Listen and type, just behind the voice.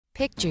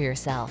Picture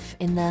yourself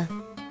in the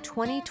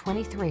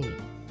 2023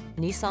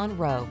 Nissan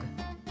Rogue.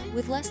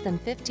 With less than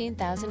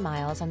 15,000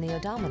 miles on the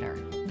odometer,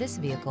 this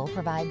vehicle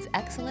provides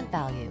excellent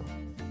value.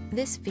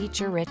 This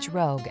feature-rich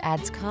Rogue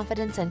adds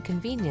confidence and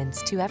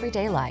convenience to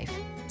everyday life.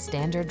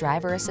 Standard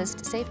driver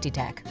assist safety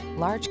tech,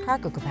 large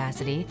cargo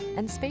capacity,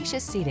 and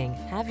spacious seating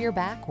have your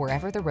back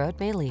wherever the road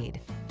may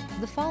lead.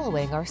 The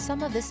following are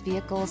some of this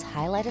vehicle's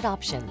highlighted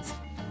options: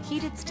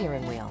 heated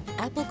steering wheel,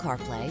 Apple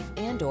CarPlay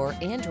and/or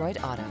Android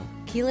Auto,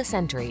 keyless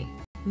entry,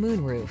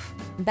 moonroof,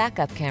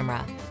 backup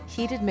camera,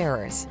 heated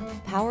mirrors,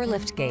 power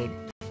liftgate,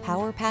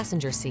 power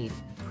passenger seat,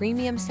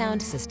 premium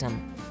sound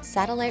system,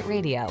 satellite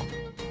radio.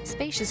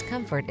 Spacious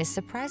comfort is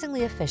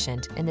surprisingly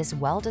efficient in this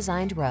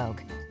well-designed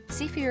Rogue.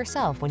 See for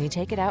yourself when you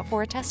take it out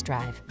for a test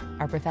drive.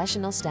 Our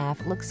professional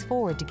staff looks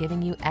forward to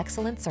giving you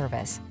excellent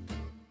service.